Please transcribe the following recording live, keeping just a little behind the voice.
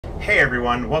Hey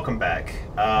everyone, welcome back.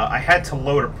 I had to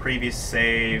load a previous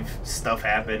save, stuff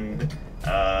happened,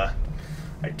 I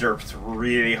derped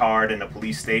really hard in a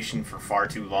police station for far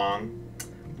too long.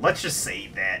 Let's just say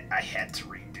that I had to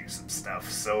redo some stuff,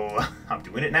 so I'm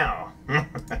doing it now.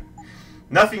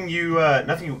 Nothing you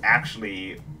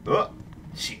actually... Oh,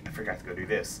 shit, I forgot to go do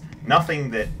this.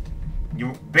 Nothing that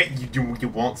you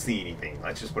won't see anything,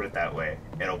 let's just put it that way.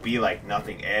 It'll be like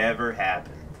nothing ever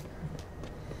happened.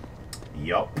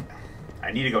 Yup.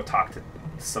 I need to go talk to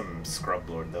some scrub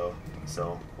lord though,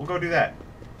 so we'll go do that.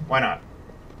 Why not?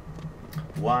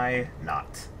 Why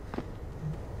not?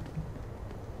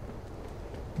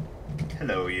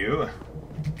 Hello, you.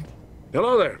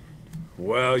 Hello there.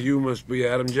 Well, you must be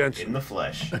Adam Jensen. In the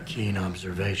flesh. A keen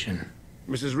observation.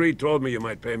 Mrs. Reed told me you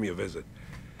might pay me a visit.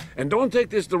 And don't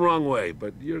take this the wrong way,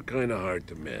 but you're kind of hard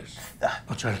to miss.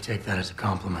 I'll try to take that as a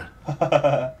compliment.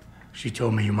 She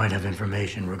told me you might have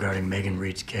information regarding Megan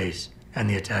Reed's case and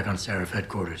the attack on Seraph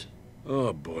headquarters.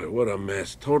 Oh boy, what a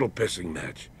mess. Total pissing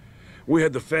match. We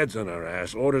had the feds on our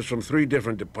ass, orders from 3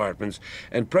 different departments,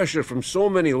 and pressure from so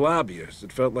many lobbyists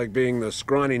it felt like being the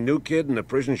scrawny new kid in the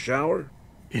prison shower.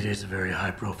 It is a very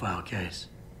high-profile case.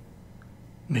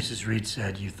 Mrs. Reed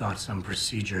said you thought some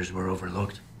procedures were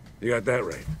overlooked. You got that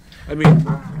right. I mean,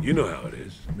 you know how it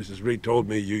is. Mrs. Reed told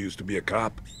me you used to be a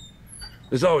cop.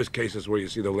 There's always cases where you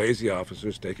see the lazy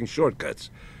officers taking shortcuts.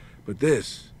 But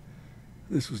this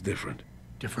was different.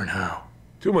 Different how?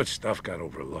 Too much stuff got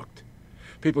overlooked.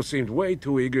 People seemed way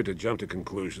too eager to jump to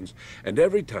conclusions, and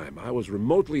every time I was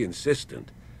remotely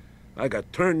insistent, I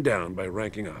got turned down by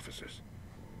ranking officers.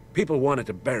 People wanted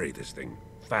to bury this thing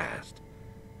fast.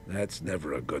 That's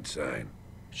never a good sign.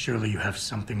 Surely you have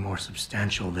something more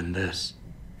substantial than this.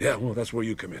 Yeah, well, that's where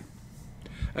you come in.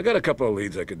 I got a couple of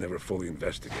leads I could never fully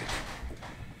investigate.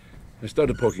 I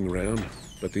started poking around,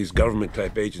 but these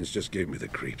government-type agents just gave me the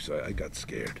creeps. I got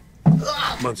scared.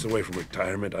 Months away from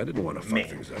retirement, I didn't want to fuck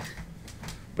things up.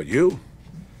 But you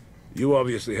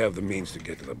obviously have the means to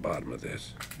get to the bottom of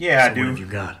this. Yeah, So I do. what have you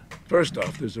got? First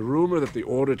off, there's a rumor that the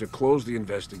order to close the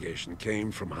investigation came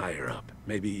from higher up,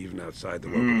 maybe even outside the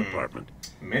local department.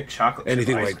 Mint chocolate chip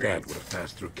Anything ice like cream. that would have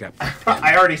passed through Captain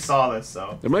I already saw this,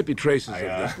 so There might be traces of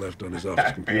this left on his office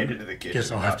I computer. ran into the kitchen.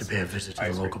 Guess I'll have to pay a visit to Ice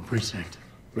the cream. local precinct.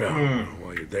 Well,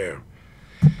 while you're there,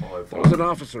 Boy, there was an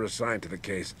officer assigned to the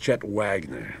case, Chet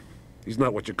Wagner. He's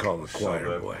not what you call a choir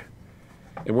good. boy.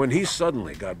 And when he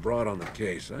suddenly got brought on the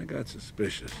case, I got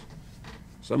suspicious.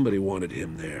 Somebody wanted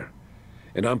him there.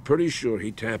 And I'm pretty sure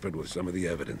he tampered with some of the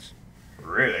evidence.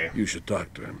 Really? You should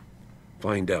talk to him.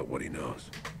 Find out what he knows.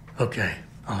 Okay,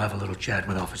 I'll have a little chat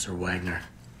with Officer Wagner.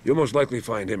 You'll most likely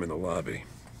find him in the lobby.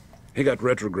 He got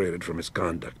retrograded from his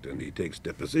conduct, and he takes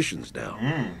depositions now.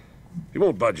 He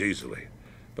won't budge easily,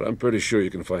 but I'm pretty sure you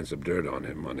can find some dirt on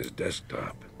him on his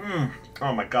desktop. Oh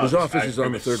my god. His this office ice is on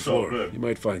cream the 3rd so floor. good. You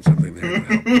might find something there to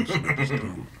help him smooth his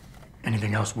tongue.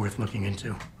 Anything else worth looking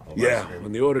into? Oh, Yeah, that's good.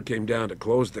 when the order came down to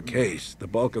close the case, the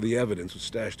bulk of the evidence was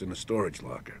stashed in a storage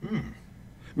locker.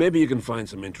 Maybe you can find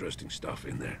some interesting stuff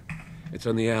in there. It's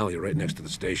on the alley right next to the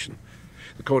station.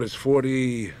 The code is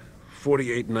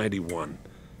 4891.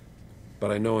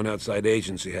 But I know an outside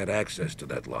agency had access to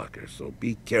that locker, so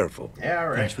be careful. Yeah,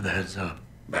 alright. Thanks for the heads up.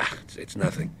 It's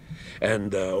nothing.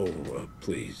 And,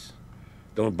 please,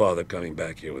 don't bother coming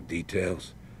back here with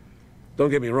details. Don't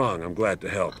get me wrong, I'm glad to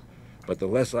help. But the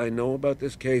less I know about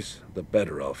this case, the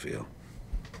better I'll feel.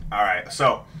 Alright,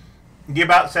 so, the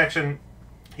about section,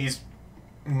 he's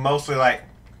mostly like,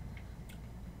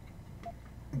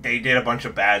 they did a bunch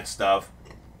of bad stuff.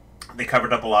 They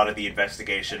covered up a lot of the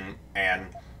investigation, and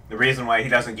the reason why he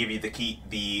doesn't give you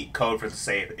the code for the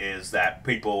safe is that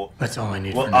people That's all I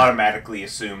need will for now. automatically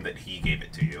assume that he gave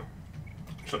it to you.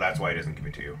 So that's why he doesn't give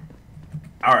it to you.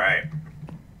 Alright.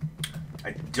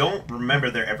 I don't remember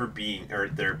there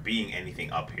being anything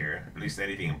up here. At least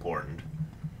anything important.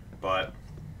 But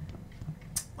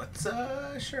let's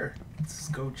sure. Let's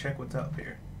go check what's up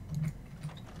here.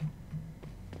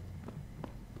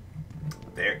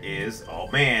 There is, oh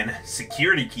man,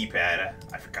 security keypad.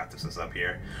 I forgot this was up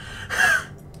here.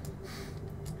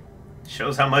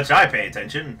 Shows how much I pay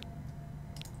attention.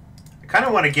 I kind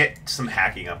of want to get some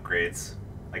hacking upgrades.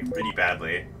 Like, really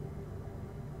badly.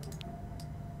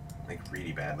 Like,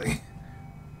 really badly.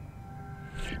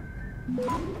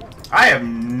 I have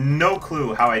no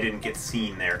clue how I didn't get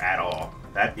seen there at all.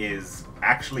 That is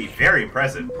actually very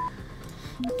impressive.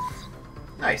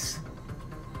 Nice.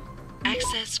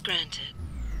 Access granted.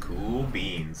 Cool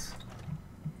beans.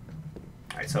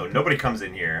 Alright, so nobody comes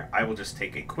in here. I will just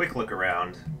take a quick look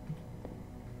around.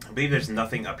 I believe there's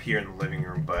nothing up here in the living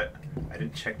room, but I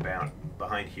didn't check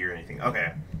behind here or anything.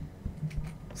 Okay.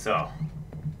 So,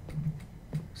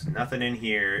 there's nothing in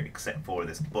here except for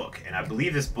this book. And I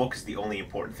believe this book is the only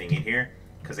important thing in here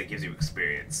because it gives you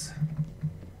experience.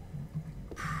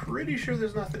 Pretty sure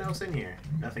there's nothing else in here.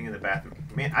 Nothing in the bathroom.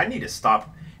 Man, I need to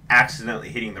stop accidentally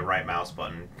hitting the right mouse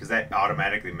button because that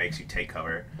automatically makes you take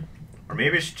cover. Or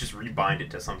maybe I should just rebind it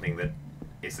to something that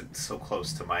isn't so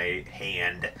close to my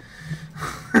hand.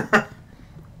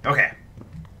 Okay.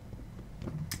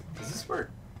 Does this work?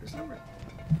 There's no work.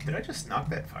 Did I just knock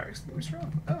that fire extinguisher off?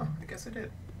 Oh, I guess I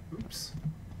did. Oops.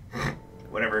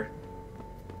 Whatever.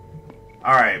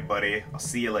 Alright, buddy. I'll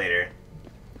see you later.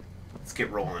 Let's get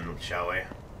rolling, shall we?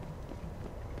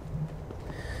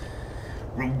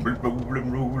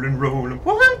 Rolling.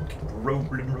 What?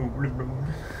 Rolling.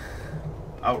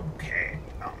 Okay.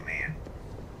 Oh, man.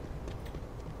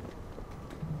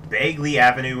 Bagley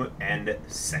Avenue and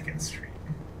 2nd Street.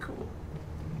 Cool.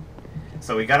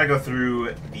 So we gotta go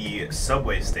through the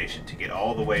subway station to get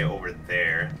all the way over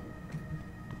there.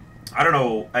 I don't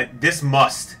know. This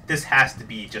has to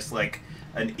be just like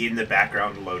an in the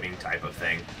background loading type of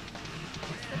thing.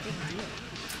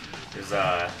 There's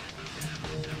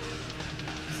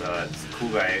this cool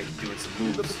guy doing some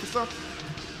moves.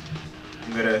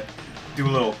 I'm gonna do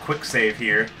a little quick save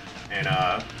here and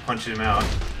punch him out.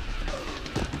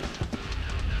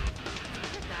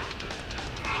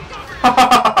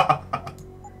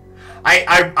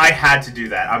 I had to do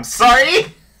that. I'm sorry.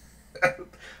 That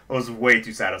was way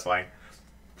too satisfying.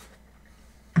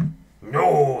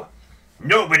 No,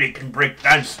 nobody can break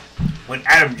dance when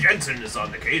Adam Jensen is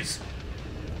on the case.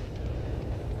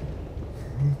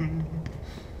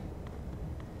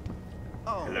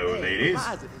 Oh, hello, man, ladies. The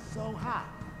closet is so hot.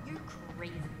 You're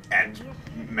crazy. And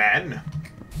men.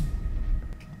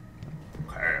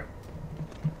 Okay.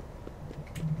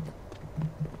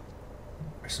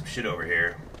 There's some shit over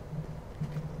here.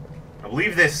 I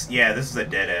believe this, yeah, this is a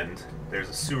dead end. There's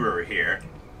a sewer over here.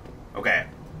 Okay.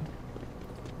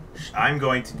 I'm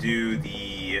going to do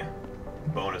the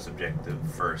bonus objective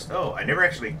first. Oh, I never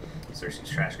actually searched these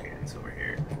trash cans over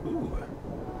here. Ooh.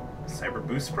 Cyber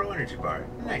Boost Pro Energy Bar.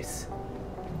 Nice.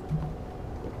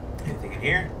 Anything in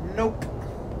here? Nope.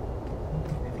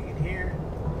 Anything in here?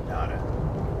 Nada.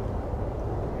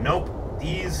 Nope.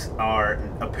 These are...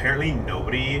 Apparently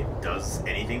nobody does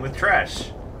anything with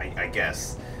trash. I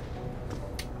guess.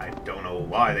 I don't know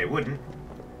why they wouldn't.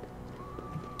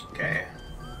 Okay.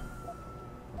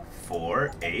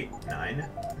 4, 8, 9.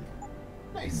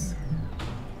 Nice.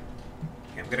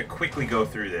 Okay, I'm gonna quickly go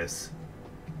through this.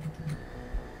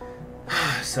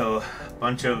 So,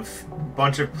 bunch of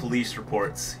police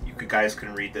reports. You guys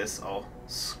can read this. I'll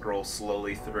scroll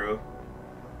slowly through.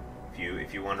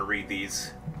 If you want to read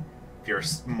these, if you're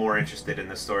more interested in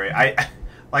the story.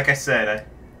 Like I said,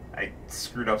 I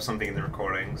screwed up something in the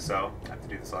recording, so I have to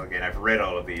do this all again. I've read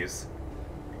all of these.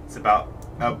 It's about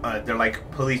they're like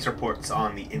police reports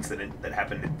on the incident that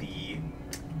happened at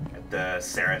the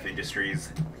Seraph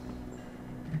Industries.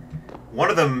 One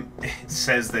of them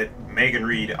says that Megan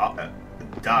Reed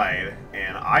died,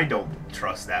 and I don't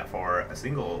trust that for a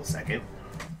single second.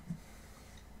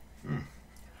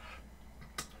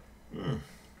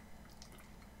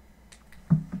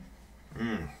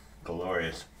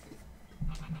 Glorious.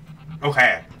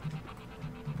 Okay.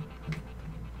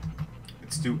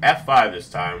 Let's do F5 this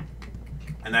time,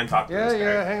 and then talk to this guy.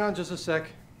 Yeah, hang on just a sec.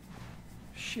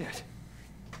 Shit.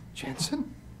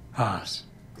 Jensen? Haas.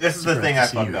 This is the Surprised thing to I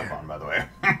see fucked you up here. on, by the way.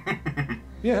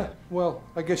 Yeah, well,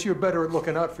 I guess you're better at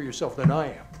looking out for yourself than I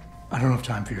am. I don't have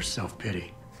time for your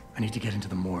self-pity. I need to get into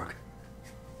the morgue.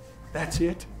 That's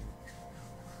it?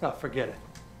 Ah, forget it.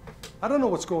 I don't know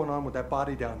what's going on with that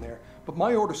body down there, but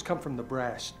my orders come from the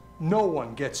brass. No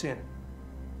one gets in.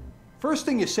 First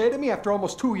thing you say to me after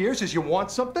almost 2 years is you want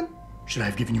something? Should I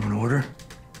have given you an order?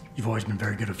 You've always been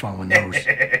very good at following those.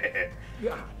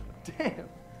 Yeah, damn.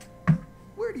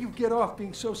 Where do you get off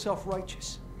being so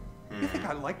self-righteous? You think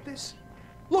I like this?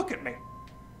 Look at me.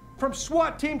 From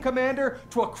SWAT team commander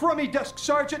to a crummy desk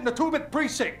sergeant in the 2-bit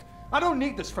precinct. I don't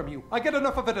need this from you. I get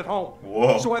enough of it at home.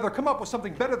 Whoa. So either come up with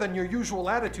something better than your usual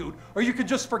attitude, or you can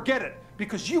just forget it,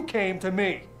 because you came to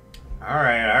me.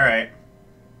 Alright.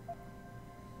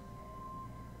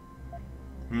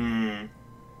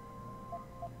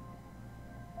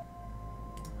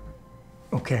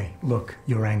 Okay, look,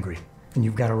 you're angry, and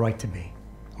you've got a right to be.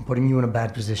 I'm putting you in a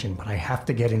bad position, but I have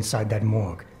to get inside that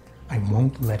morgue. I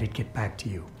won't let it get back to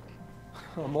you.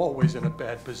 I'm always in a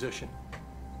bad position.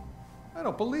 I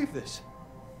don't believe this.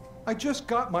 I just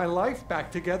got my life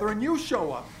back together and you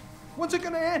show up. When's it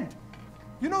gonna end?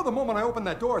 You know the moment I open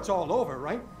that door, it's all over,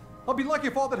 right? I'll be lucky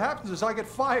if all that happens is I get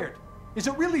fired. Is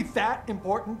it really that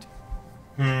important?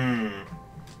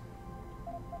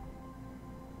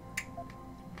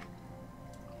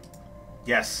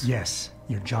 Yes. Yes,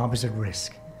 your job is at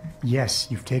risk. Yes,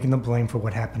 you've taken the blame for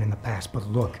what happened in the past, but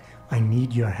look, I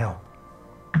need your help.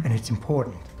 And it's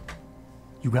important.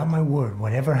 You got my word,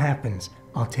 whatever happens,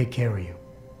 I'll take care of you.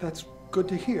 That's good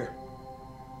to hear.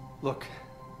 Look,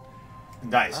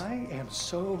 Nice. I am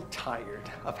so tired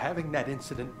of having that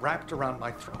incident wrapped around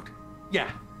my throat.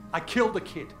 Yeah, I killed a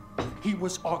kid. He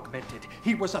was augmented.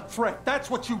 He was a threat.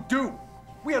 That's what you do.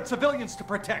 We had civilians to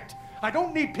protect. I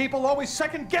don't need people always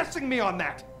second-guessing me on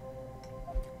that.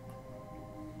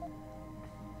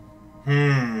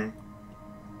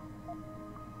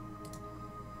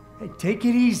 Hey, take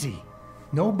it easy.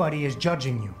 Nobody is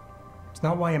judging you. It's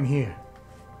not why I'm here.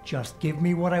 Just give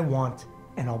me what I want,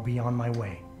 and I'll be on my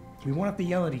way. We won't have to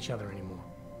yell at each other anymore.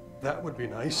 That would be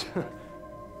nice.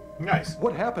 Nice.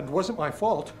 What happened wasn't my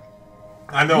fault.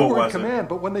 I know You it were in wasn't. command,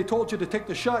 but when they told you to take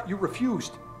the shot, you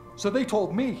refused. So they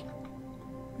told me.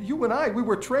 You and I, we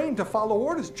were trained to follow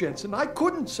orders, Jensen. I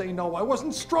couldn't say no. I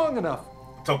wasn't strong enough.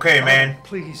 It's okay, man.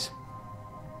 Please.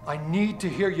 I need to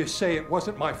hear you say it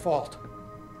wasn't my fault.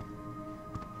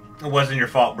 It wasn't your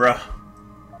fault, bro.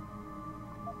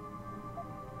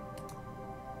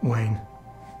 Wayne,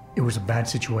 it was a bad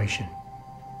situation.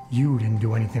 You didn't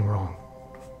do anything wrong.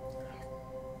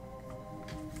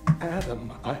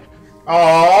 Adam,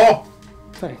 Oh.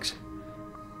 Thanks.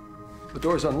 The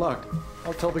door's unlocked.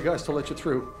 I'll tell the guys to let you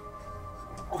through.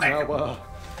 Okay. Now,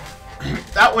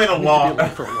 That went along. alone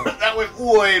for a while. That went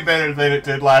way better than it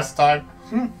did last time.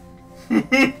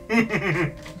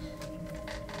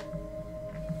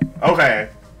 Okay.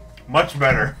 Much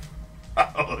better.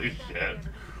 Holy shit.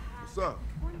 What's up?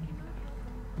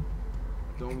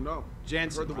 Don't know.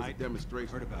 Jensen, Heard there was a right?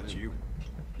 demonstration. Heard about you.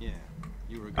 Yeah,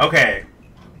 you were good. Okay.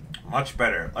 Much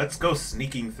better. Let's go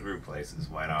sneaking through places.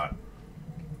 Why not?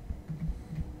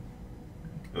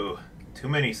 Ooh, too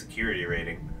many security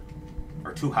rating.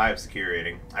 Or too high of security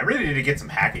rating. I really need to get some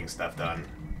hacking stuff done.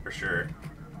 For sure.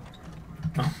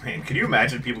 Oh man, could you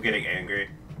imagine people getting angry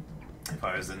if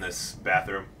I was in this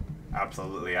bathroom?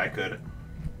 Absolutely, I could.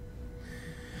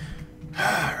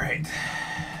 Alright.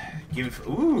 Give...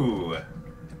 Ooh.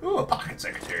 Ooh, a pocket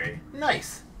secretary.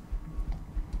 Nice.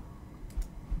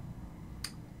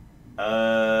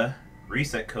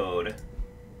 Reset code.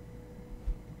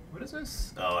 What is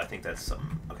this? Oh, I think that's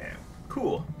something. Okay,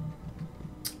 cool.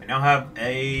 I now have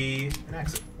an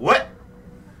access. What?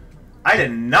 I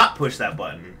did not push that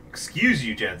button. Excuse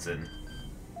you, Jensen.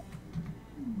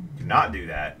 Do not do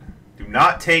that. Do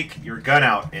not take your gun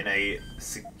out in a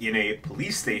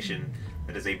police station.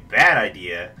 That is a bad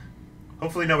idea.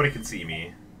 Hopefully nobody can see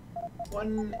me.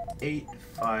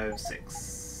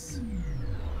 1856.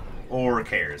 Or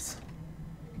cares.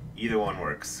 Either one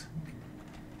works.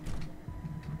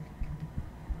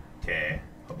 Okay.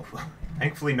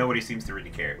 Thankfully nobody seems to really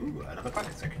care. Ooh, another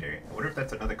pocket secretary. I wonder if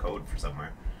that's another code for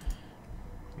somewhere.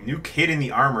 New kid in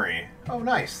the armory. Oh,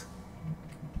 nice.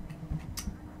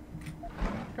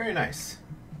 Very nice.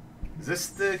 Is this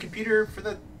the computer for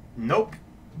the... Nope.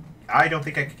 I don't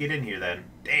think I could get in here then.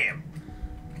 Damn.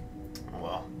 Oh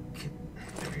well.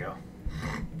 There we go.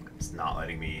 It's not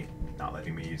letting me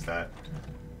use that.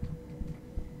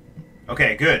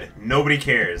 Okay, good. Nobody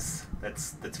cares.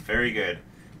 That's very good.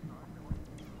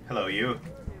 Hello, you.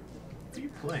 What are you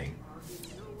playing?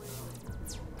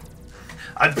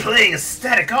 I'm playing a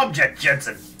static object,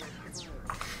 Jensen.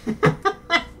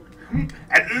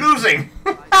 And losing.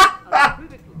 Oh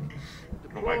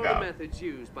my God. The methods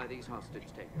used by these hostage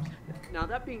takers. Now,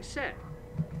 that being said,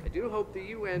 I do hope the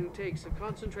UN takes a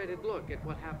concentrated look at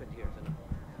what happened here tonight.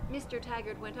 Mr.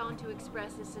 Taggart went on to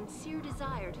express a sincere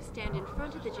desire to stand in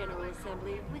front of the General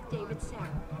Assembly with David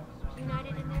Sarah,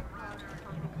 united in their cause to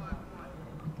find a common ground.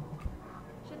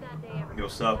 Should that day ever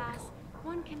What's come up? to pass,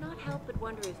 one cannot help but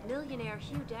wonder if millionaire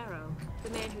Hugh Darrow, the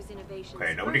man whose innovations...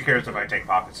 Okay, nobody cares if I take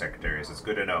pocket secretaries. It's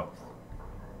good to know.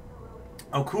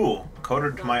 Oh, cool.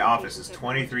 Code to my office is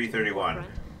 2331.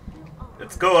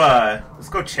 Let's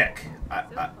go check.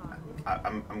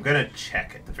 I'm gonna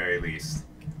check at the very least.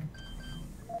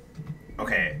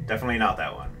 Okay, definitely not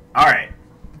that one. Alright.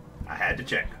 I had to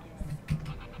check.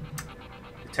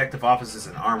 Detective office is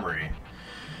an armory.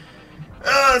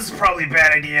 This is probably a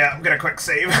bad idea. I'm gonna quick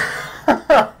save.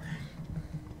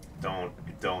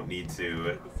 Don't need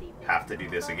to have to do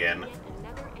this again.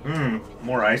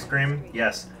 More ice cream?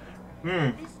 Yes.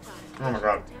 Oh my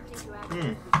God.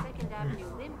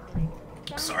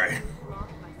 Sorry.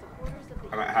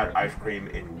 I haven't had ice cream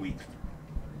in weeks.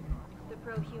 The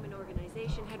pro-human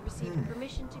organization had received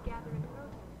permission to gather in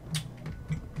protest.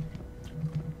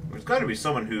 There's got to be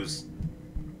someone who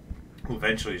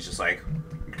eventually is just like,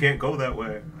 you can't go that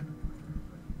way.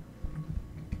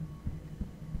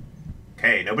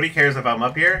 Okay, nobody cares if I'm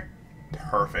up here?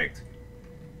 Perfect.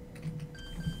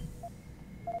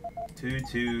 2,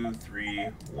 2, 3,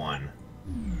 1.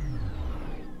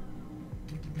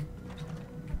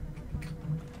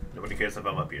 Nobody cares if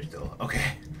I'm up here still.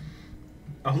 Okay.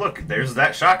 Oh look, there's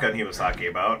that shotgun he was talking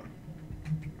about.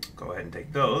 Go ahead and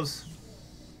take those.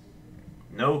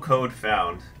 No code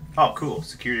found. Oh, cool.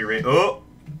 Security rate. Oh!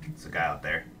 There's a guy out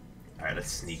there. Alright,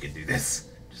 let's sneak and do this.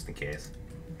 Just in case.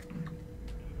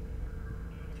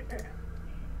 Okay.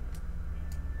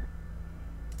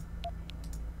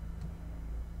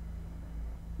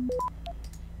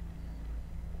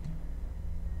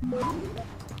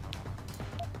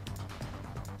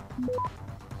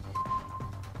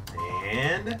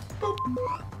 And boop.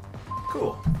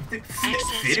 Cool.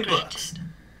 $50.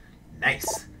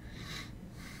 Nice.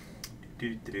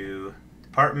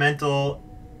 Departmental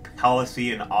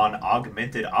policy and on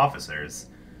augmented officers.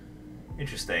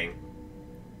 Interesting.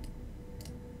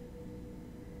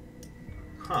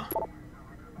 Huh.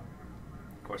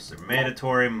 Of course, the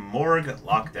mandatory morgue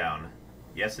lockdown.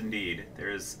 Yes, indeed. There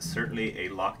is certainly a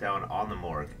lockdown on the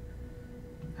morgue.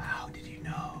 How did you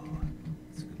know?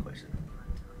 That's a good question.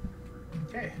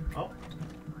 Okay. Oh.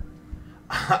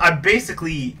 I'm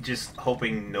basically just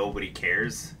hoping nobody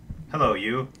cares. Hello,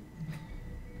 you.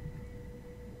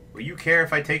 Will you care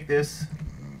if I take this?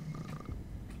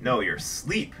 No, you're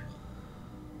asleep.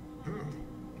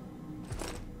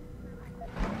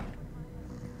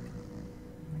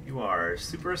 You are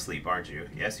super asleep, aren't you?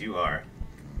 Yes, you are.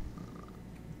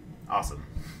 Awesome.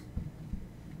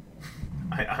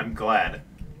 I'm glad.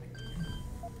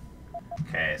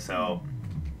 Okay, so...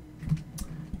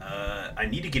 I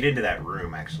need to get into that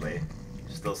room, actually.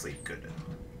 Still asleep. Good.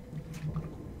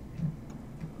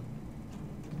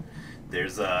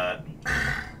 There's a...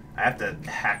 I have to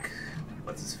hack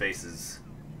what's-his-face's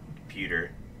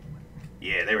computer.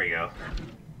 Yeah, there we go.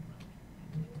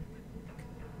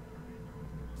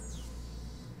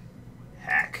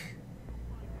 Hack.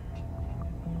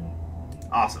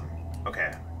 Awesome.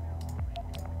 Okay.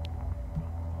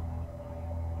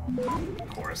 Of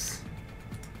course.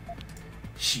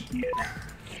 Shit.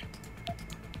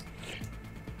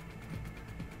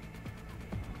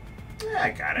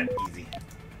 I got it. Easy.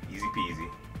 Easy peasy.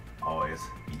 Always.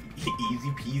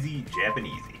 Easy peasy,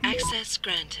 Japanese. Access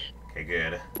granted. Okay,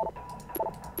 good.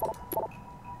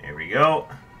 There we go.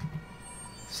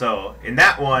 So, in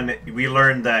that one, we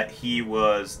learned that he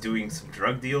was doing some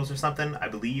drug deals or something. I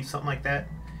believe, something like that.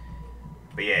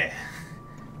 But yeah,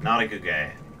 not a good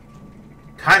guy.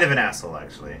 Kind of an asshole,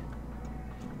 actually.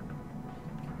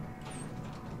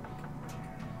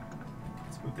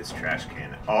 Let's move this trash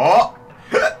can. Oh!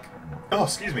 Oh,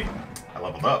 excuse me. I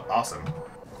leveled up. Awesome.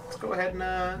 Let's go ahead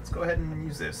and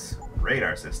use this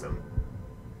radar system.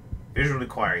 Visually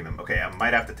acquiring them. Okay, I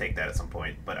might have to take that at some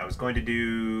point, but I was going to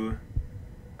do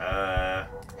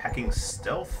hacking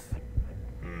stealth,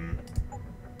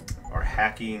 or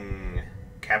hacking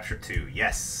capture 2.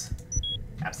 Yes,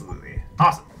 absolutely.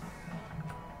 Awesome.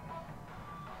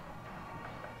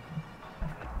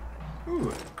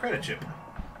 Ooh, credit chip.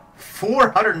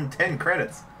 410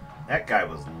 credits. That guy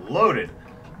was loaded.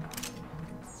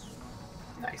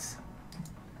 Nice.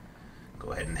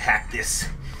 Go ahead and hack this.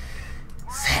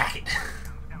 Let's hack it.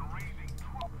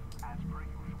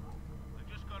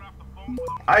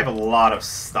 I have a lot of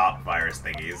stop virus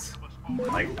thingies.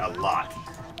 Like, a lot.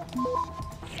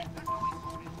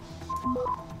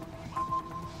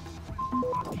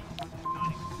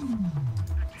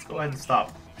 Let's go ahead and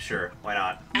stop. Sure, why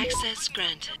not? Access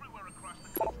granted.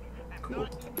 Cool.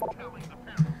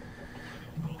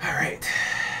 Alright.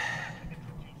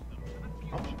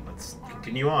 Oh, let's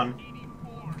continue on.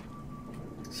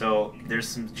 So, there's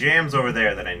some jams over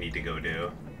there that I need to go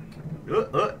do.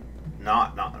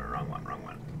 Not the wrong one, wrong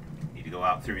one. Need to go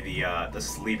out through the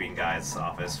sleeping guy's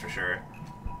office for sure.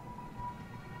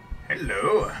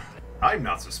 Hello. I'm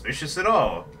not suspicious at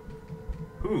all.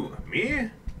 Who, me?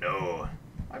 No,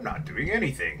 I'm not doing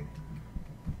anything.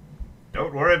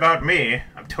 Don't worry about me.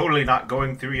 I'm totally not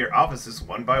going through your offices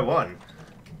one by one.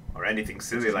 Or anything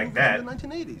silly like that. In the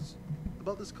 1980s,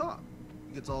 about this cop.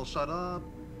 He gets all shut up,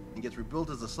 and gets rebuilt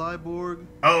as a cyborg.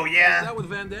 Oh, yeah? Is that with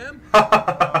Van Damme?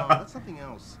 Oh, that's something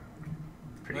else.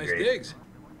 Pretty Nice great. digs.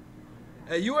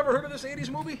 Hey, you ever heard of this 80s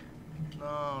movie?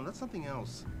 No, that's something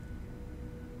else.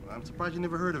 I'm surprised you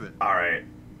never heard of it. Alright.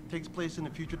 Takes place in the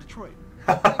future Detroit.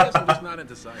 I guess I'm just not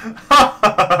into science.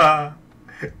 God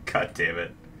damn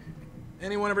it.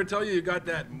 Anyone ever tell you got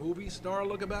that movie star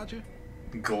look about you?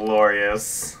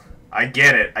 Glorious. I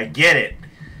get it. I get it.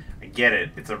 I get it.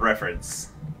 It's a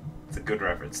reference. It's a good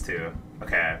reference, too.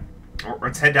 Okay.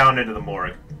 Let's head down into the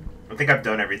morgue. I think I've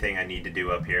done everything I need to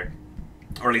do up here.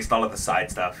 Or at least all of the side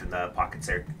stuff and the pocket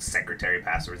secretary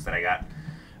passwords that I got.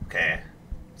 Okay.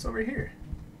 What's over here?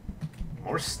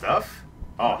 More stuff?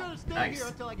 I'm Oh, gonna stay nice. here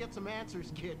until I get some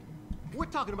answers, kid. We're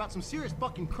talking about some serious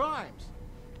fucking crimes.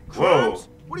 Whoa. Crimes?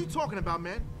 What are you talking about,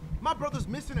 man? My brother's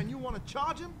missing and you want to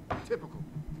charge him? Typical.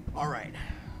 All right,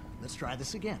 let's try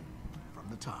this again. From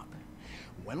the top.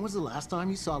 When was the last time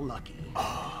you saw Lucky?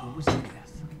 Who was he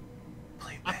with?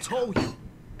 I told you.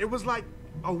 It was like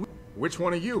a week. Which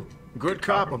one are you? Good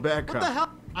cop or bad cop? What the hell?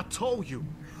 I told you.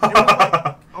 It was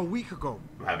like a week ago.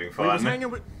 I'm having We was fun. hanging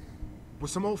with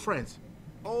some old friends.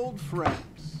 Old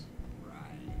friends.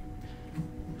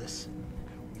 Right. Listen,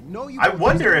 we know you. I both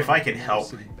wonder used to if I run can the help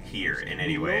city bank. here in We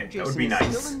any know way. That would Jason be is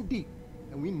nice. Still in deep,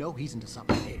 and we know he's into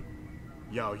something big.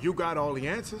 Yo, you got all the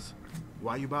answers.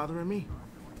 Why you bothering me?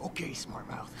 Okay, smart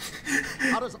mouth.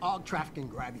 How does og trafficking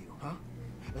grab you, huh?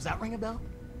 Does that ring a bell?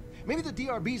 Maybe the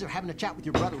DRBs are having a chat with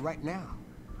your brother right now.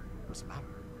 What's the matter?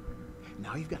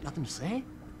 Now you've got nothing to say?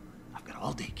 I've got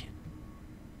all day, kid.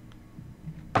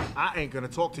 I ain't gonna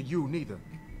talk to you neither.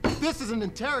 This is an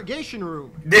interrogation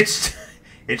room.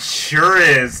 It sure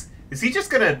is. Is he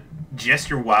just gonna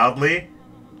gesture wildly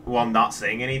while not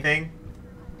saying anything?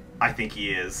 I think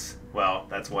he is. Well,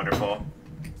 that's wonderful.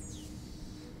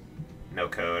 No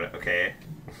code. Okay.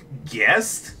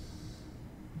 Guessed?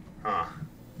 Huh.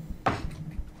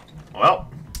 Well,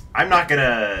 I'm not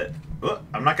gonna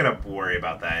worry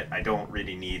about that. I don't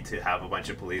really need to have a bunch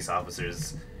of police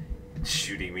officers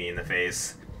shooting me in the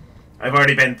face. I've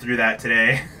already been through that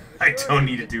today. I don't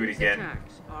need to do it These again.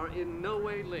 attacks are in no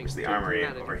way linked Where's the to armory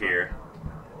humanity. over here?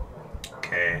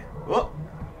 Okay. Oh!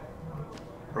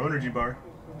 Pro energy bar.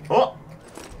 Oh!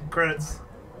 Credits.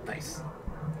 Nice.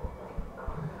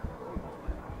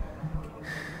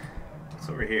 What's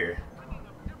over here?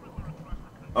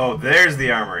 Oh, there's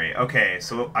the armory. Okay,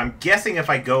 so I'm guessing if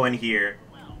I go in here,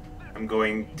 I'm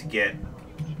going to get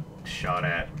shot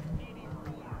at.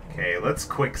 Okay, let's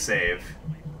quick save.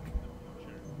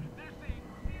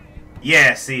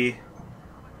 Yeah, see?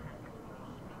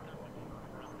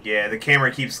 Yeah, the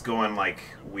camera keeps going, like,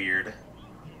 weird.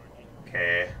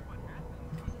 Okay.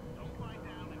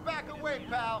 Back away,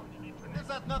 pal. This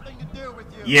has nothing to do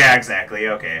with you. Yeah, exactly.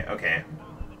 Okay, okay.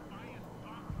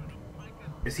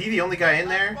 Is he the only guy in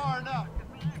there? Far enough.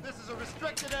 This is a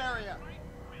restricted area.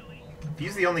 If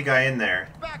he's the only guy in there.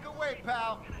 Back away,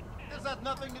 pal. This has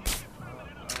nothing to do.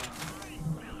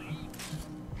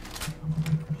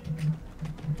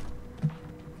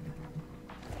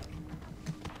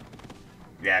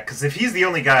 Yeah, because if he's the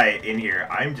only guy in here,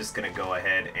 I'm just gonna go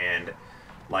ahead and,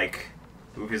 like,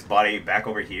 move his body back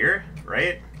over here,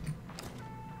 right?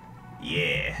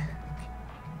 Yeah.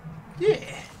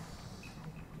 Yeah.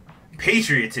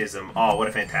 Patriotism. Oh, what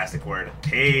a fantastic word.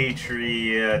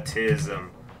 Patriotism.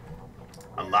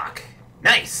 Unlock.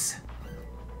 Nice!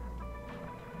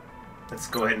 Let's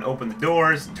go ahead and open the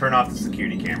doors and turn off the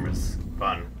security cameras.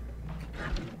 Fun.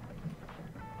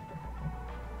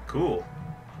 Cool.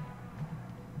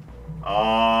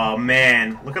 Oh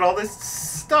man, look at all this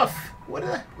stuff. What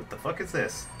the fuck is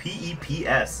this?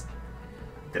 PEPS.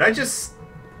 Did I just...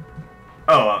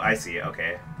 Oh, I see.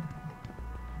 Okay.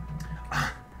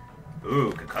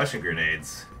 Ooh, concussion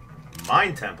grenades.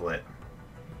 Mine template.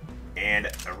 And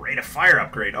a rate of fire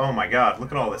upgrade. Oh my god,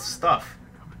 look at all this stuff.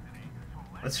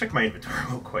 Let's check my inventory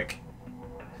real quick.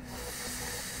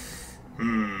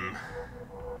 I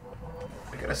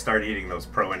gotta start eating those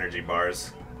pro energy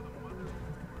bars.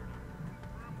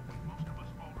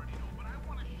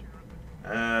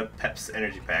 Pep's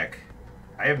energy pack.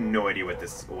 I have no idea what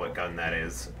gun that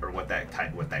is, or what that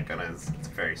gun is. It's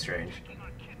very strange.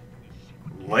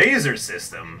 Laser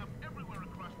system.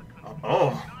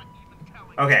 Oh.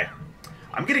 Okay.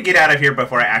 I'm gonna get out of here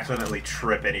before I accidentally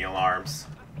trip any alarms.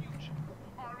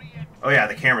 Oh yeah,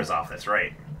 the camera's off. That's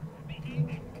right.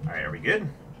 All right, are we good?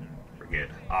 We're good.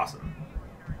 Awesome.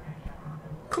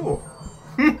 Cool.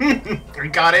 We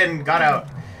got in, got out.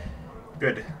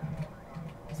 Good.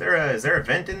 Is there a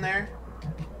vent in there?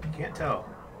 Can't tell.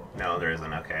 No, there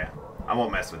isn't. Okay. I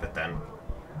won't mess with it then.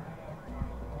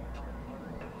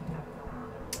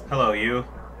 Hello, you.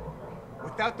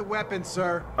 Without the weapon,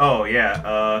 sir. Oh,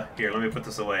 yeah. Here, let me put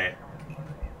this away.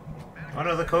 Oh,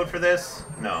 no, the code for this?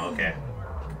 No, okay.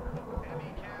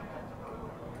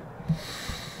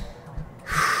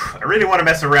 I really want to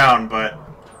mess around, but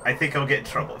I think I'll get in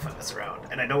trouble if I mess around.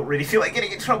 And I don't really feel like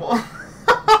getting in trouble.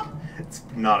 It's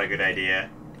not a good idea.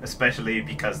 Especially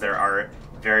because there are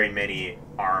very many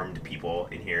armed people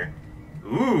in here.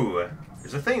 Ooh,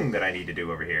 there's a thing that I need to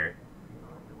do over here.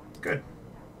 Good.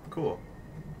 Cool.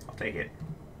 I'll take it.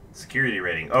 Security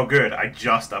rating. Oh, good. I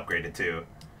just upgraded too.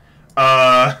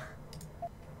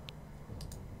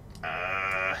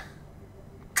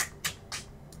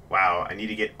 Wow, I need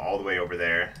to get all the way over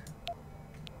there.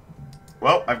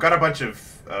 Well, I've got a bunch of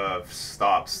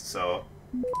stops, so...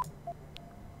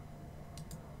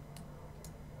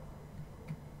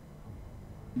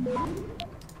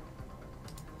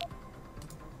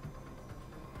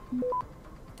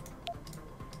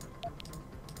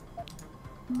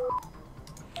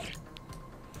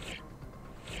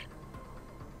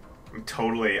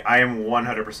 I am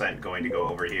 100% going to go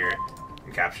over here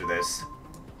and capture this.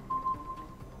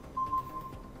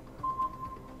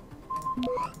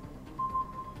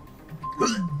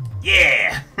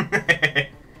 Yeah!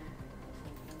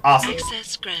 Awesome.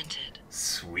 Access granted.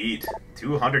 Sweet.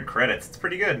 200 credits. It's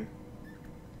pretty good.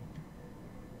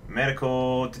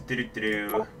 Medical.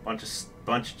 Bunch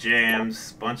of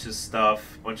jams. Bunch of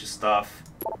stuff.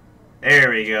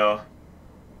 There we go.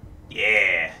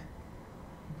 Yeah.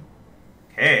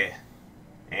 Okay.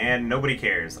 And nobody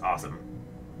cares. Awesome.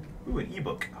 Ooh, an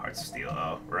ebook. Hearts of Steel.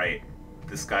 Oh, right.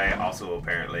 This guy also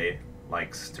apparently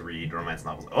likes to read romance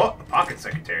novels. Oh, a pocket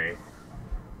secretary.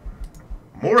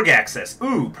 Morgue access.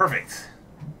 Ooh, perfect.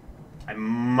 I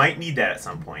might need that at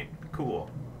some point. Cool.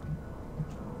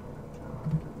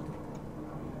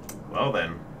 Well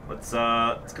then, let's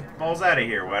get the balls out of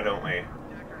here, why don't we?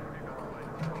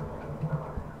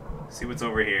 See what's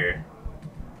over here.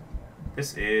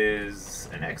 This is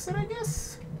an exit, I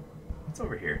guess? What's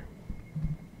over here?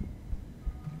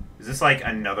 Is this like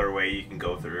another way you can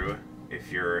go through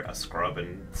if you're a scrub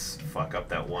and fuck up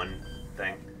that one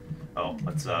thing? Oh,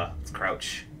 let's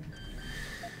crouch.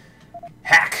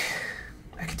 Hack!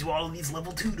 I can do all of these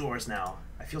level 2 doors now.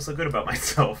 I feel so good about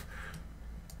myself.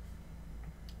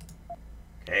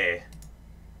 Okay.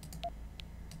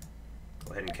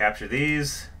 Go ahead and capture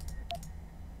these.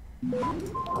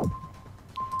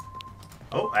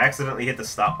 Oh, I accidentally hit the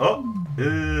stop. Oh!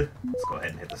 Let's go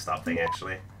ahead and hit the stop thing,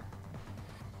 actually.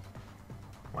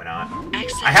 Why not?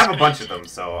 I have a bunch of them,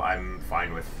 so I'm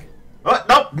fine with... Oh,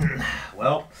 nope!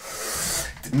 Well,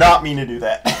 did not mean to do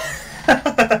that.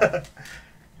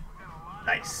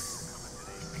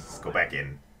 Nice. Let's go back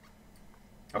in.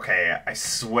 Okay, I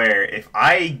swear, if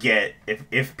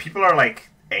people are, like,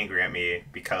 angry at me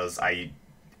because I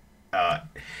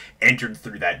entered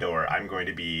through that door, I'm going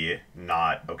to be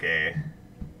not okay.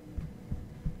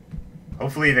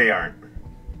 Hopefully they aren't.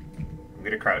 I'm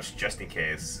gonna crouch just in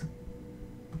case.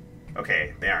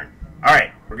 Okay, they aren't.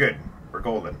 Alright, we're good. We're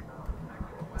golden.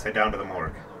 Let's head down to the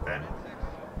morgue, then.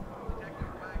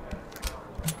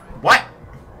 What?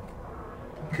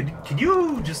 Could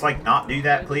you just, like, not do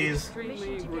that, please?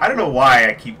 I don't know why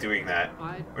I keep doing that.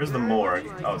 Where's the morgue?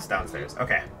 Oh, it's downstairs.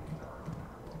 Okay.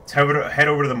 Let's head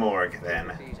over to the morgue, then.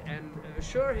 And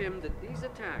assure him that these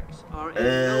attacks are in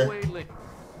no way linked.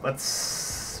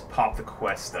 Let's pop the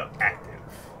quest up. Active.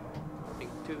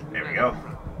 There we go.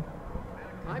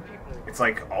 It's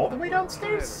like all the way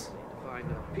downstairs? Find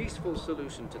a peaceful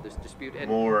solution to this dispute. And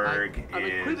morgue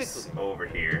is over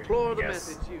here. Deplore the Yes.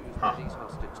 methods used by these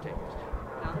hostage takers.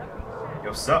 Now, that being said, Yo,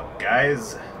 what's up,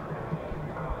 guys?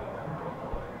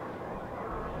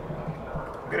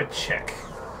 I'm gonna check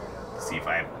to see if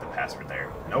I have the password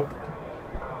there. Nope.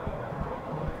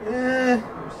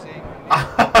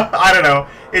 I don't know.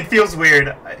 It feels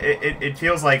weird. It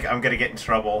feels like I'm gonna get in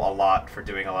trouble a lot for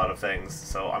doing a lot of things,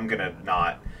 so I'm gonna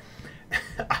not.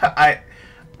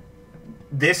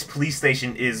 This police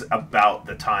station is about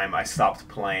the time I stopped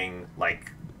playing,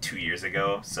 like, 2 years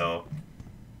ago, so...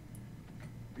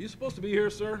 Are you supposed to be here,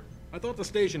 sir? I thought the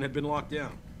station had been locked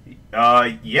down.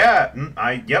 Yeah, yep,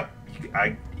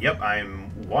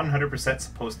 I'm 100%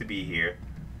 supposed to be here.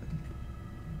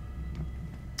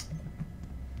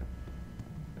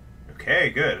 Okay,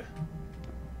 good.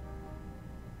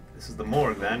 This is the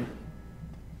morgue, then.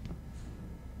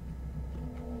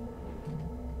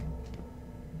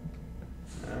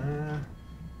 Am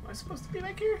I supposed to be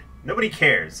back here? Nobody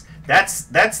cares. That's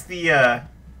the,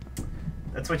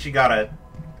 that's what you gotta...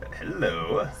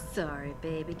 Hello. Sorry,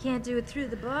 baby. Can't do it through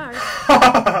the bars.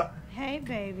 Hey,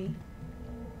 baby.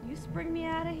 You spring me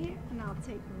out of here, and I'll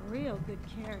take real good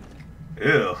care of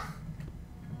you. Ew.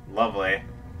 Lovely.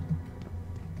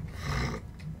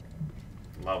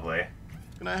 Lovely.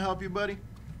 Can I help you, buddy?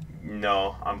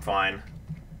 No, I'm fine.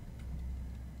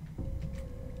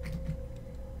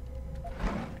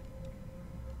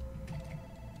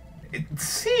 It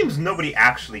seems nobody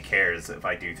actually cares if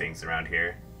I do things around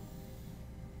here.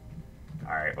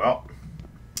 Alright, well,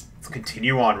 let's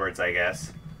continue onwards, I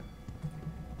guess.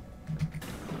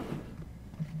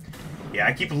 Yeah,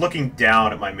 I keep looking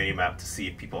down at my minimap to see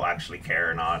if people actually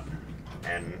care or not.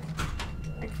 And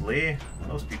thankfully,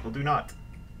 most people do not.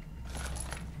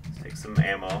 Let's take some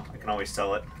ammo. I can always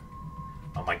sell it.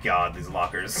 Oh my god, these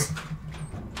lockers.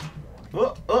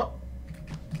 Oh, oh.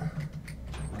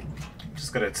 I'm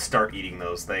just gonna start eating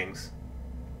those things.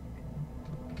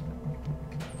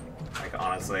 Like,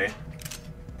 honestly.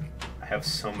 I have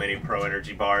so many pro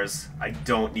energy bars. I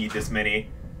don't need this many.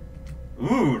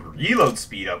 Ooh, reload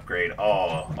speed upgrade.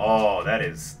 Oh, that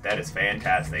is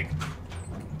fantastic.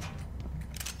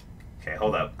 Okay,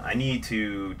 hold up. I need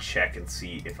to check and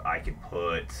see if I can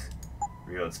put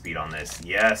reload speed on this.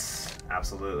 Yes,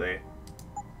 absolutely.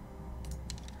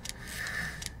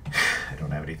 I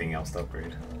don't have anything else to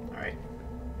upgrade. Alright.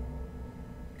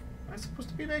 Am I supposed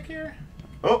to be back here?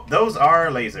 Oh, those are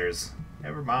lasers.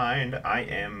 Never mind.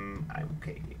 I'm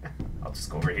okay. I'll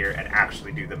just go over here and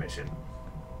actually do the mission.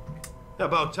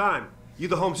 About time. You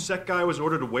the home sec guy I was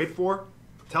ordered to wait for?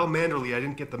 Tell Manderley I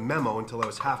didn't get the memo until I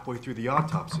was halfway through the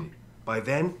autopsy. By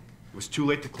then, it was too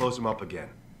late to close him up again.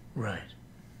 Right.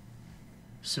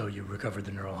 So you recovered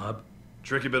the neural hub?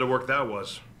 Tricky bit of work that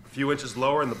was. A few inches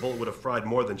lower and the bullet would have fried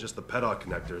more than just the pedot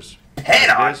connectors.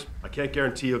 Pedot? I can't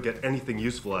guarantee you'll get anything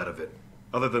useful out of it,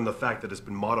 other than the fact that it's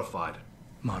been modified.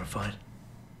 Modified?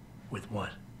 With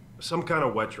what? Some kind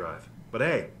of wet drive. But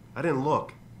hey, I didn't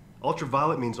look.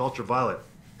 Ultraviolet means ultraviolet,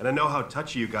 and I know how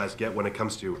touchy you guys get when it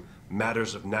comes to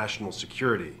matters of national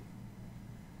security.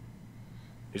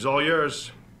 He's all yours.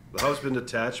 The hub's been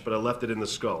detached, but I left it in the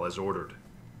skull as ordered.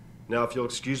 Now, if you'll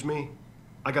excuse me,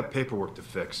 I got paperwork to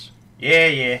fix.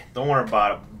 Yeah. Don't worry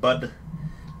about it, bud.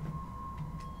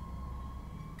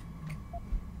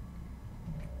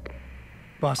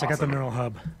 Boss, Awesome. I got the neural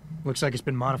hub. Looks like it's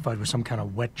been modified with some kind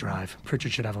of wet drive.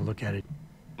 Pritchard should have a look at it.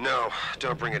 No,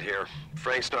 don't bring it here.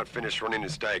 Frank's not finished running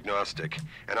his diagnostic,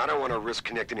 and I don't want to risk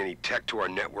connecting any tech to our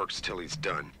networks till he's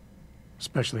done.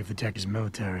 Especially if the tech is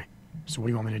military. So what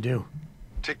do you want me to do?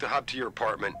 Take the hub to your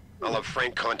apartment. I'll have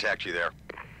Frank contact you there.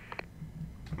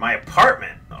 My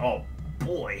apartment? Oh,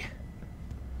 boy.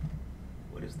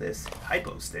 What is this?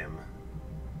 Hypostim.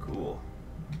 Cool.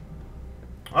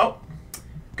 Oh,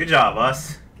 good job,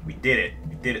 us. We did it.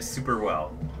 We did it super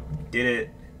well. Did it,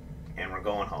 and we're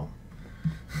going home.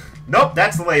 Nope,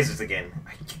 that's the lasers again.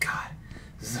 God,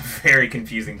 this is a very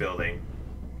confusing building.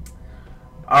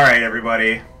 Alright,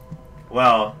 everybody.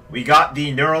 Well, we got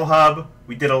the neural hub.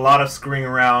 We did a lot of screwing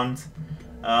around.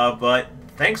 But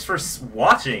thanks for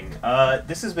watching.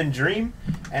 This has been Dream,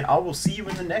 and I will see you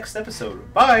in the next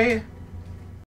episode. Bye!